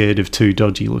be scared of 2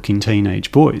 dodgy-looking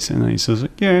teenage boys. And he says,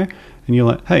 yeah. And you're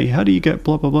like, hey, how do you get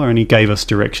blah, blah, blah? And he gave us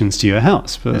directions to your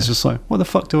house. But it's just like, what the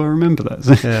fuck do I remember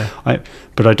that?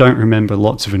 But I don't remember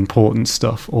lots of important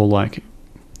stuff, or like...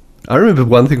 I remember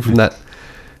one thing from that,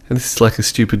 and this is like a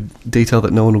stupid detail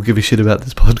that no one will give a shit about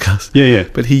this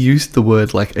podcast. But he used the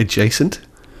word like adjacent.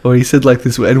 Or he said like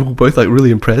this, and we were both like really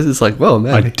impressed. It's like, well,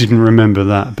 man. I didn't remember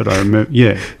that, but I remember,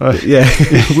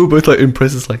 we were both like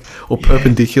impressed. It's like, or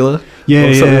perpendicular.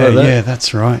 Or something like that. Yeah,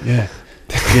 that's right. Yeah,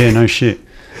 no shit.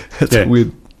 That's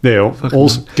weird.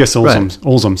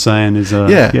 All I'm saying is,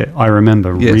 I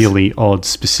remember really odd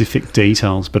specific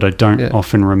details, but I don't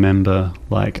often remember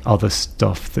like other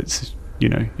stuff that's,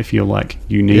 if you're like,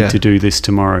 you need to do this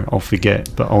tomorrow, I'll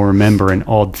forget, but I'll remember an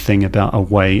odd thing about a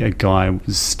way a guy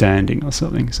was standing or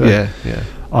something. So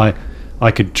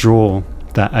I could draw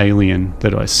that alien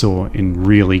that I saw in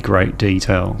really great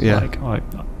detail. Like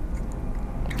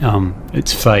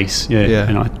its face,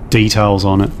 and details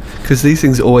on it. Because these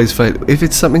things always fade. If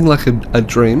it's something like a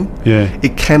dream,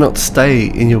 it cannot stay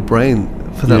in your brain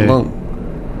for that long.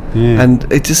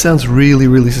 And it just sounds really,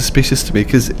 really suspicious to me,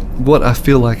 because what I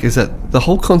feel like is that the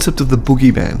whole concept of the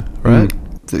boogeyman, right?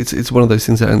 It's one of those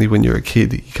things that only when you're a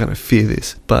kid you kind of fear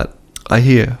this. But I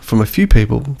hear from a few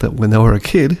people that when they were a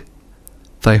kid,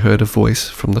 they heard a voice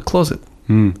from the closet.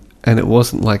 And it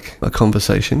wasn't like a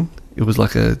conversation. It was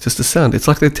like just a sound. It's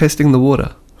like they're testing the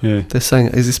water. They're saying,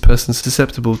 is this person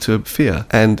susceptible to fear?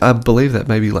 And I believe that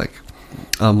maybe like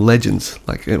legends,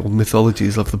 like or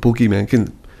mythologies of the boogeyman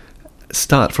can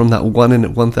start from that 1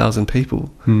 in 1,000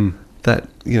 people that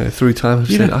through time have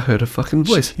said, I heard a fucking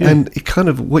voice. And it kind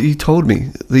of, what you told me,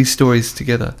 these stories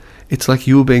together, it's like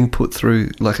you were being put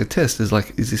through like a test. It's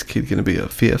like, is this kid going to be a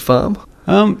fear farm?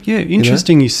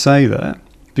 Interesting you say that,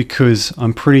 because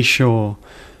I'm pretty sure,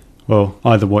 well,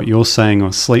 either what you're saying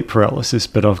or sleep paralysis,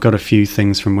 but I've got a few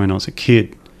things from when I was a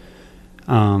kid.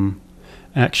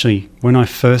 Actually, when I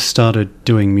first started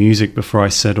doing music, before I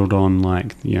settled on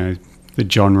like the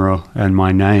genre and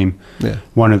my name,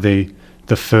 one of the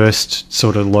the first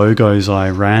sort of logos I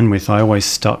ran with, I always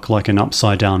stuck like an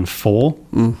upside down 4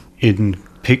 in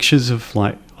pictures of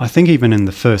like, I think even in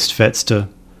the first Fetster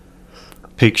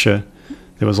picture,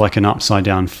 there was like an upside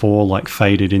down 4 like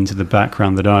faded into the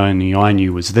background that only I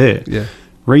knew was there. Yeah.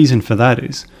 Reason for that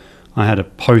is I had a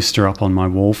poster up on my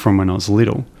wall from when I was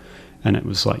little, and it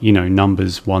was like, you know,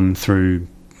 numbers 1 through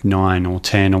 9 or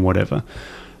 10 or whatever.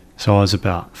 So I was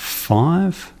about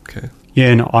 5. Okay. Yeah,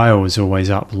 and I was always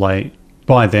up late.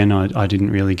 By then, I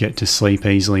didn't really get to sleep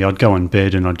easily. I'd go in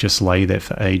bed and I'd just lay there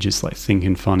for ages, like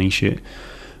thinking funny shit.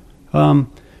 I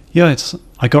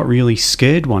got really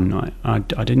scared one night. I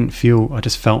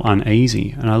just felt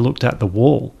uneasy, and I looked at the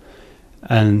wall,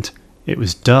 and it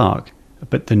was dark,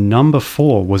 but the number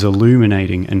 4 was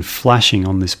illuminating and flashing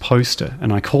on this poster.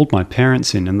 And I called my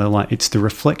parents in, and they're like, it's the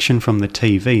reflection from the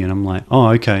TV. And I'm like, oh,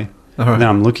 okay. All right. Now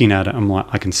I'm looking at it, I'm like,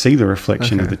 I can see the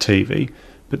reflection of the TV,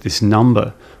 but this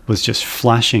number was just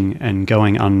flashing and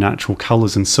going unnatural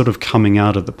colours and sort of coming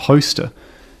out of the poster.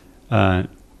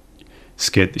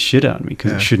 Scared the shit out of me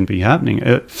because it shouldn't be happening.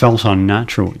 It felt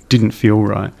unnatural. It didn't feel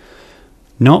right.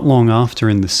 Not long after,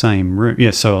 in the same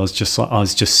room, so I was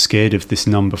just scared of this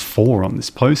number 4 on this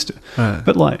poster. Right.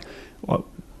 But like,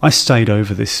 I stayed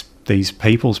over these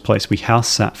people's place. We house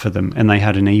sat for them, and they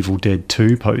had an Evil Dead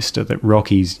 2 poster that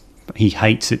he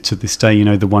hates it to this day. You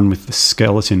know, the one with the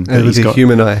skeleton, but he's got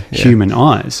human eye, human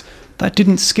eyes. That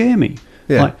didn't scare me.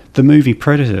 Yeah. Like the movie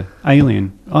Predator,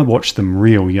 Alien, I watched them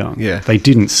real young. Yeah. They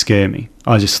didn't scare me.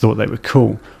 I just thought they were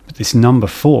cool. But this number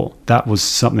 4, that was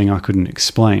something I couldn't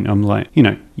explain. I'm like, you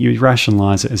know, you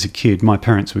rationalize it as a kid. My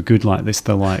parents were good like this.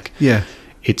 They're like, yeah,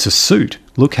 it's a suit.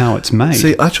 Look how it's made.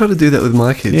 See, I try to do that with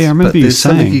my kids. Yeah, I remember you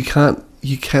saying.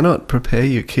 You cannot prepare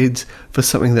your kids for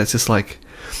something that's just like,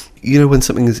 you know, when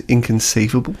something is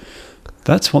inconceivable.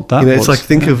 That's what that was. It's like,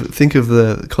 think of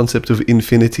the concept of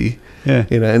infinity. Yeah.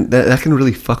 You know, and that can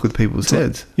really fuck with people's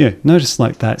heads. Yeah, notice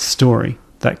like that story.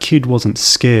 That kid wasn't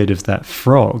scared of that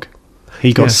frog.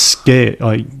 He got scared.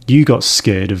 You got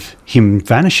scared of him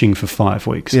vanishing for 5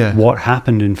 weeks. Yeah. What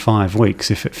happened in 5 weeks?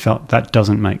 If it felt that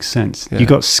doesn't make sense. Yeah. You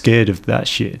got scared of that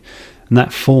shit, and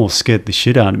that 4 scared the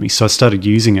shit out of me. So I started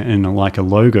using it in a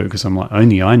logo because I'm like,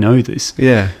 only I know this.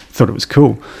 Yeah. Thought it was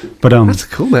cool, but that's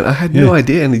cool, man. I had no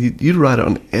idea, and you'd write it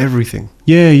on everything.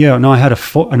 Yeah. No, I had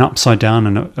an upside down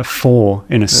and a 4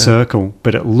 in a circle,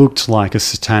 but it looked like a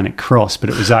satanic cross, but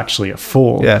it was actually a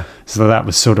 4. Yeah. So that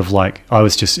was sort of like,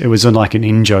 it was like an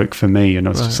in-joke for me, and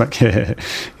I was just like,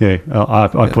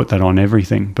 I put that on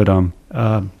everything. But then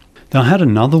I had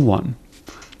another one.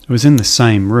 It was in the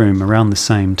same room around the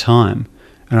same time,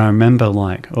 and I remember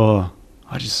like,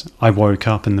 I woke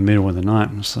up in the middle of the night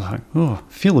and was like, I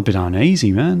feel a bit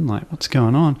uneasy, man. Like, what's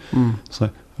going on? It's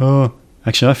like,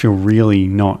 actually, I feel really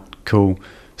not cool.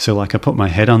 So like, I put my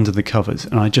head under the covers,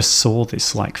 and I just saw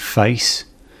this like face,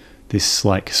 this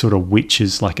like sort of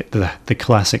witch's, like the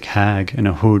classic hag in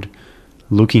a hood,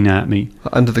 looking at me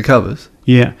under the covers.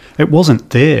 Yeah, it wasn't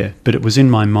there, but it was in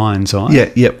my mind's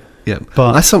eye. Yeah.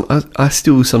 But I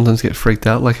still sometimes get freaked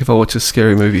out. Like if I watch a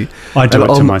scary movie, I do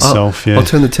it to myself. I'll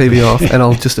turn the TV off, and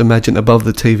I'll just imagine above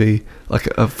the TV like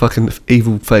a fucking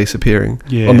evil face appearing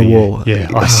on the wall. Yeah,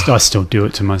 I still do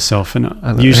it to myself,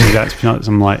 and usually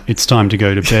I'm like, it's time to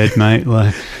go to bed, mate.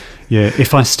 Like, yeah,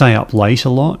 if I stay up late a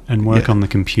lot and work on the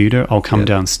computer, I'll come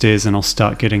downstairs and I'll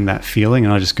start getting that feeling,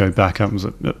 and I just go back up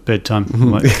and at bedtime.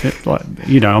 Like,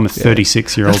 you know, I'm a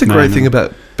 36-year-old man. That's the great thing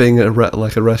about being a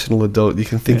rational adult. You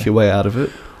can think your way out of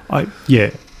it.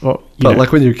 Well, but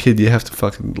like when you're a kid, you have to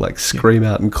fucking like scream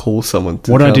out and call someone.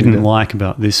 What I didn't like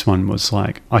about this one was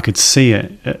like I could see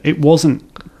it. It wasn't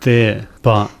there,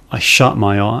 but I shut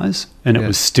my eyes and it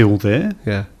was still there.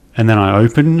 Yeah. And then I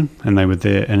opened and they were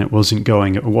there, and it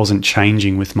wasn't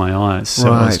changing with my eyes. So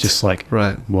I was just like,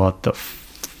 what the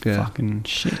fucking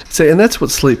shit? So, and that's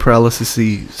what sleep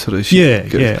paralysis-y sort of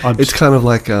shit. Yeah. It's kind of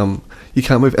like you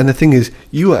can't move. And the thing is,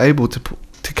 you are able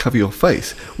to cover your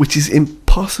face, which is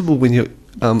impossible when you're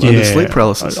under sleep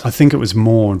paralysis. I think it was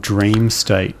more dream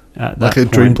state at that like a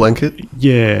point. dream blanket?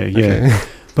 Yeah. Okay.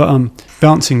 But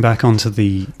bouncing back onto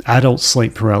the adult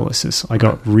sleep paralysis, I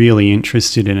got really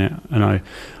interested in it, and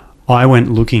I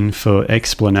went looking for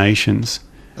explanations,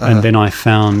 and then I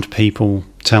found people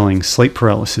telling sleep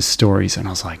paralysis stories, and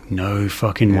I was like, no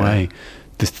fucking way.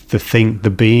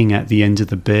 The being at the end of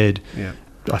the bed. Yeah.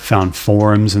 I found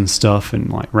forums and stuff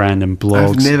and like random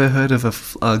blogs. I've never heard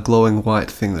of a glowing white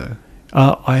thing though.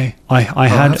 I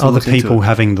had other people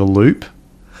having the loop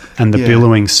and the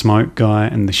billowing smoke guy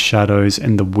and the shadows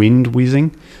and the wind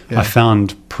whizzing. I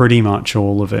found pretty much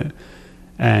all of it.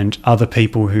 And other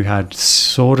people who had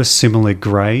sort of similar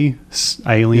grey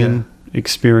alien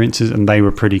experiences, and they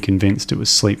were pretty convinced it was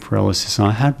sleep paralysis. And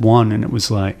I had one, and it was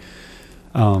like,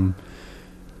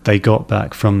 they got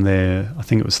back from I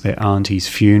think it was their auntie's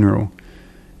funeral,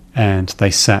 and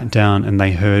they sat down and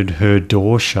they heard her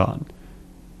door shut.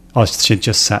 She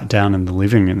just sat down in the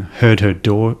living room, heard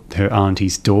her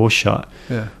auntie's door shut.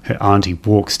 Yeah. Her auntie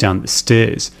walks down the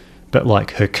stairs, but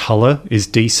like her color is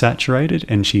desaturated,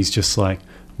 and she's just like,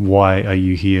 "Why are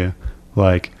you here?"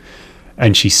 Like,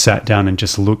 and she sat down and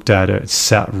just looked at her,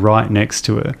 sat right next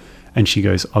to her, and she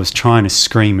goes, "I was trying to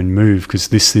scream and move because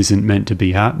this isn't meant to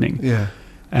be happening." Yeah.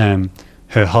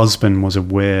 Her husband was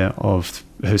aware of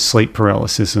her sleep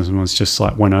paralysis and was just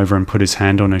like, went over and put his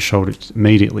hand on her shoulder,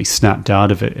 immediately snapped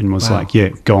out of it and was like, "Yeah,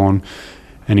 gone."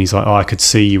 And he's like, "I could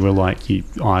see you were like, your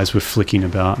eyes were flicking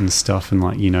about and stuff, and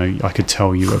like, you know, I could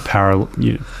tell you were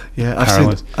paralyzed."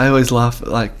 I always laugh,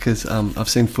 like, because I've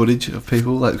seen footage of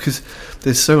people, like, because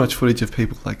there's so much footage of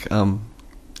people, like,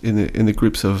 in the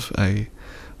grips of a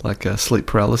sleep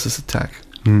paralysis attack,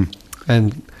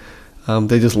 and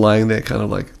they're just lying there, kind of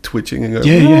like twitching and going,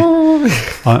 yeah.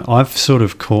 I've sort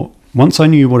of caught, once I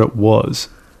knew what it was,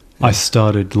 I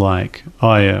started like,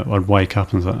 I'd wake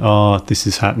up and was like, "Oh, this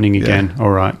is happening again. All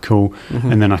right, cool."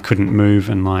 And then I couldn't move,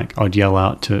 and like I'd yell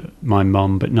out to my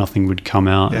mum, but nothing would come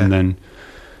out, and then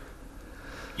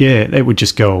it would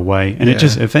just go away, and it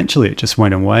eventually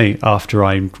went away after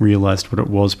I realised what it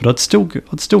was. But I'd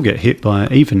still get hit by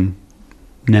it even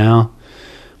now.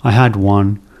 I had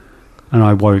one, and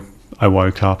I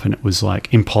woke up, and it was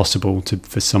like impossible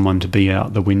for someone to be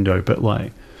out the window, but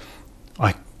like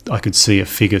I could see a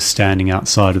figure standing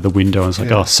outside of the window. I was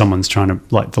like, "Oh, someone's trying to,"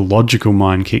 like the logical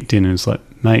mind kicked in and was like,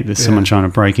 "Mate, there's someone trying to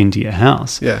break into your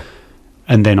house." Yeah.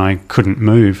 And then I couldn't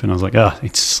move, and I was like,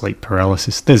 it's sleep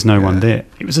paralysis. There's no one there.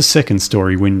 It was a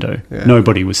second-story window. Yeah.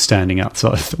 Nobody was standing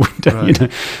outside of the window, right. You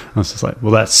know. I was just like,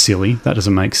 well, that's silly. That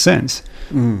doesn't make sense.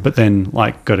 But then,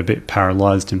 like, got a bit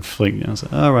paralysed and flicked. I was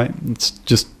like, all right, it's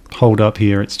just hold up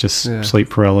here. It's just sleep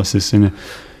paralysis. And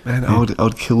man, I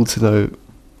would kill to know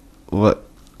what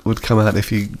would come out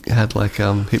if you had like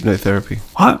hypnotherapy.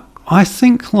 I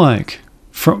think like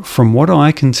from what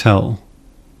I can tell,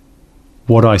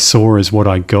 what I saw is what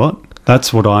I got.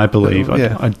 That's what I believe.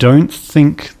 I don't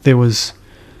think there was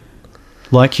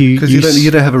like because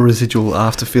you don't have a residual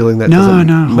after feeling that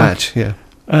doesn't match.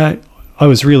 I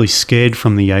was really scared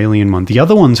from the alien one. The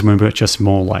other ones were just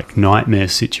more like nightmare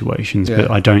situations, but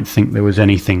I don't think there was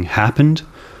anything happened.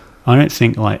 I don't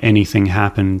think like anything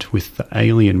happened with the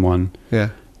alien one. Yeah.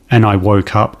 And I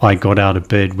woke up, I got out of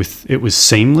bed it was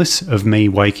seamless of me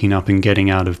waking up and getting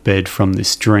out of bed from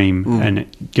this dream and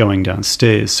going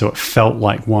downstairs. So it felt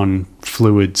like one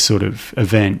fluid sort of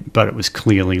event, but it was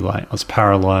clearly like I was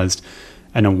paralyzed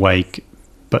and awake,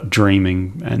 but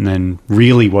dreaming, and then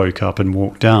really woke up and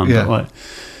walked down. Yeah.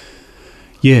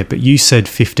 But you said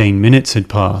 15 minutes had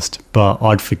passed, but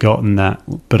I'd forgotten that.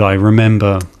 But I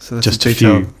remember just a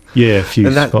few. Yeah, a few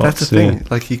spots. That's the thing.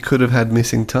 Like, he could have had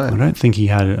missing time. I don't think he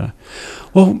had it.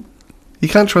 Well, you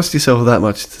can't trust yourself that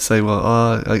much to say, well,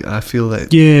 I feel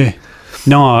that. Yeah.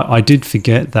 No, I did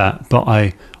forget that, but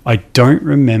I don't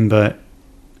remember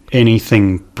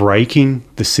anything breaking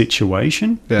the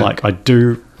situation. Yeah. Like,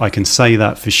 I can say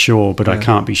that for sure, but I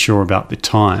can't be sure about the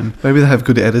time. Maybe they have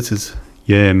good editors.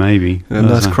 Yeah, maybe. And a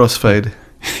nice crossfade.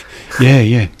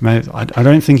 Yeah. I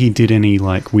don't think he did any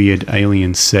like weird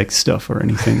alien sex stuff or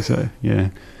anything. So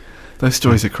yeah, those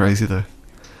stories are crazy though.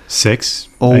 Sex,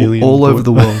 all over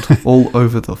the world, all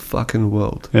over the fucking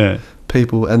world. Yeah,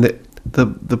 people, and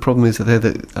the problem is that they're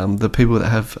the people that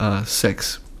have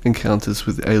sex encounters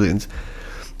with aliens.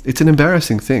 It's an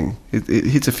embarrassing thing. It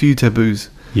hits a few taboos.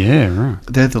 Yeah, right.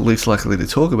 They're the least likely to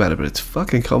talk about it, but it's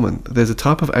fucking common. There's a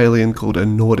type of alien called a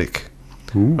Nordic.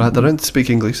 Ooh. Right, they don't speak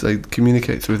English, they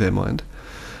communicate through their mind.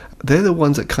 They're the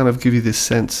ones that kind of give you this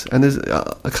sense, and there's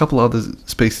a couple other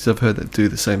species I've heard that do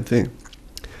the same thing.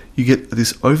 You get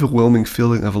this overwhelming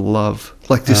feeling of love,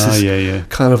 like this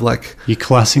kind of like your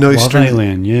classic love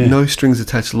alien, no strings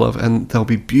attached love, and they'll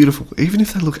be beautiful, even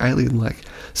if they look alien. Like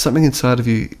something inside of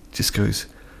you just goes,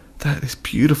 that is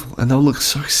beautiful, and they'll look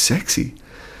so sexy.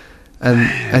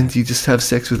 And you just have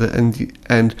sex with it,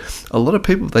 and a lot of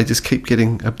people, they just keep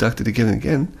getting abducted again and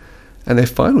again, and they're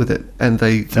fine with it, and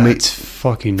they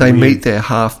meet their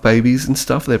half babies and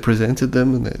stuff. They're presented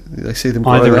them, and they see them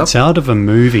growing up. Either it's out of a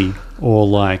movie or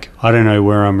like I don't know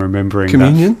where I'm remembering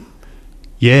Communion.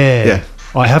 Yeah,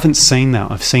 I haven't seen that.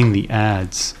 I've seen the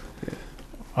ads. Yeah.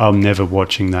 I'm never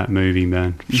watching that movie,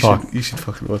 man. You should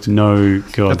fucking watch it. No,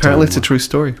 God. Apparently, it's a true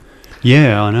story.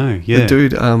 Yeah, I know. Yeah, the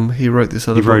dude, he wrote this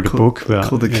other book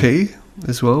called The Key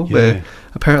as well. Yeah. Where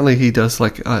apparently he does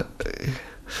like I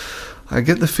I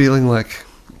get the feeling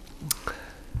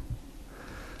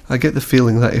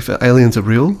that if aliens are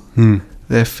real,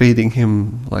 they're feeding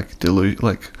him like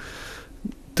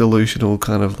delusional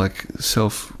kind of like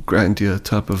self-grandeur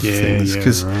type of things,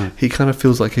 because he kind of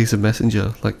feels like he's a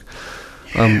messenger. Like,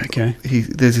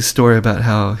 there's this story about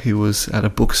how he was at a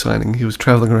book signing. He was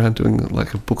traveling around doing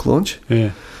like a book launch,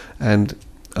 and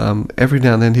every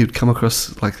now and then he'd come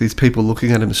across like these people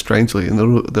looking at him strangely, and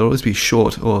they'll always be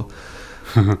short or.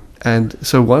 And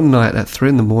so one night at 3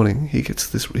 a.m, he hears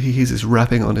this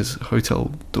rapping on his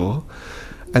hotel door,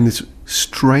 and this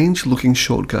strange looking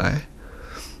short guy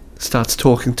starts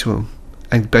talking to him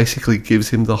and basically gives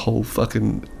him the whole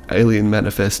fucking alien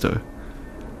manifesto.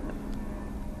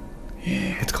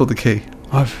 Yeah. It's called The Key.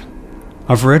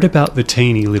 I've read about the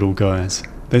teeny little guys.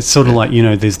 There's sort of like,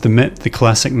 there's the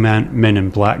classic Men in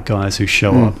Black guys who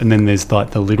show up, and then there's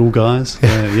like the little guys.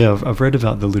 I've read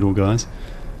about the little guys.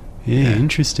 Yeah,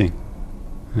 interesting.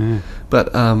 Yeah. But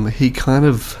he kind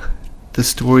of, the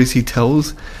stories he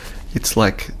tells, it's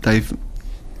like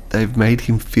they've made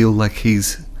him feel like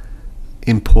he's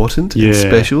important and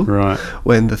special. Right.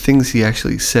 When the things he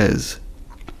actually says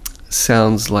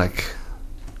sounds like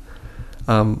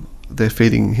they're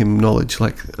feeding him knowledge,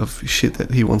 like of shit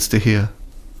that he wants to hear.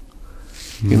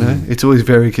 You know, it's always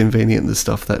very convenient, the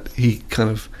stuff that he kind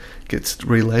of gets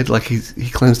relayed. Like he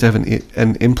claims to have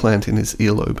an implant in his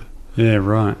earlobe. Yeah,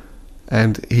 right.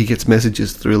 And he gets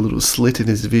messages through a little slit in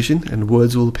his vision, and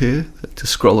words will appear to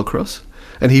scroll across.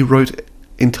 And he wrote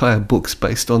entire books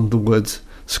based on the words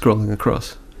scrolling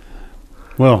across.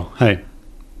 Well, hey,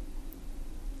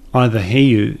 either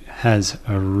he has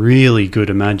a really good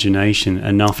imagination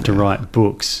enough to write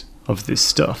books of this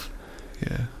stuff,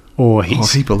 or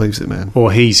he believes it, man.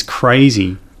 Or he's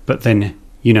crazy, but then,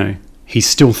 he's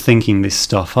still thinking this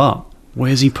stuff up.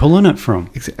 Where's he pulling it from?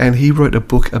 And he wrote a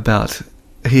book about...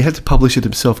 He had to publish it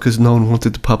himself because no one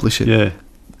wanted to publish it. Yeah.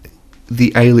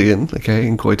 The alien,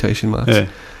 in quotation marks,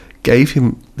 gave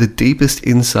him the deepest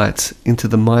insights into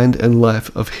the mind and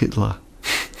life of Hitler.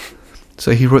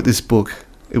 So he wrote this book.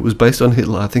 It was based on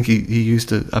Hitler. I think he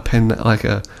used a pen, like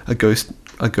a ghost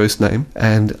name.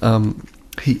 And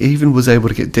he even was able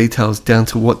to get details down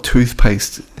to what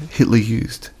toothpaste Hitler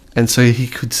used. And so he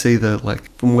could see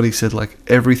from what he said,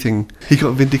 everything. He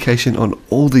got vindication on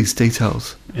all these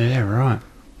details. Yeah, right.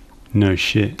 No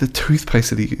shit. The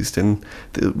toothpaste that he used and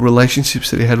the relationships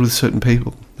that he had with certain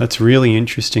people. That's really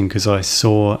interesting because I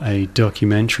saw a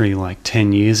documentary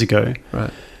 10 years ago.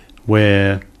 Right.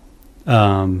 Where,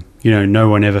 no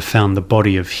one ever found the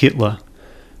body of Hitler,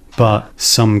 but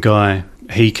some guy,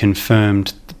 he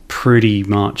confirmed pretty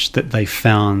much that they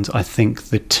found, I think,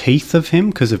 the teeth of him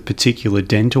because of particular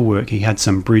dental work. He had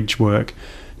some bridge work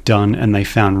done, and they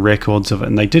found records of it,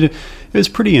 and they did it. It was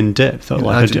pretty in depth. In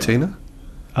Argentina?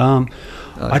 I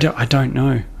don't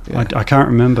know. Yeah. I can't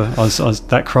remember. I was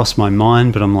that crossed my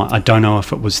mind, but I'm like, I don't know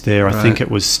if it was there. I think it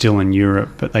was still in Europe,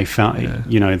 but they found,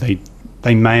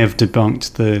 they may have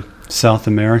debunked the South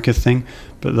America thing,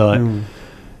 but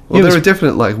Well, there are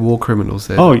definite war criminals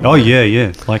there. Oh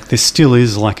yeah. There still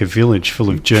is a village full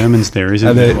of Germans there,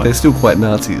 isn't there? And they're still quite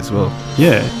Nazi as well.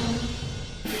 Yeah.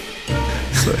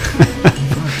 So,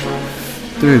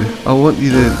 dude, I want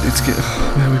you to.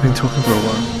 Man, we've been talking for a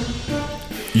while.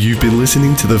 You've been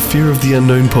listening to the Fear of the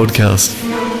Unknown podcast.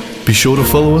 Be sure to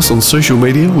follow us on social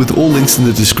media with all links in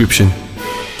the description.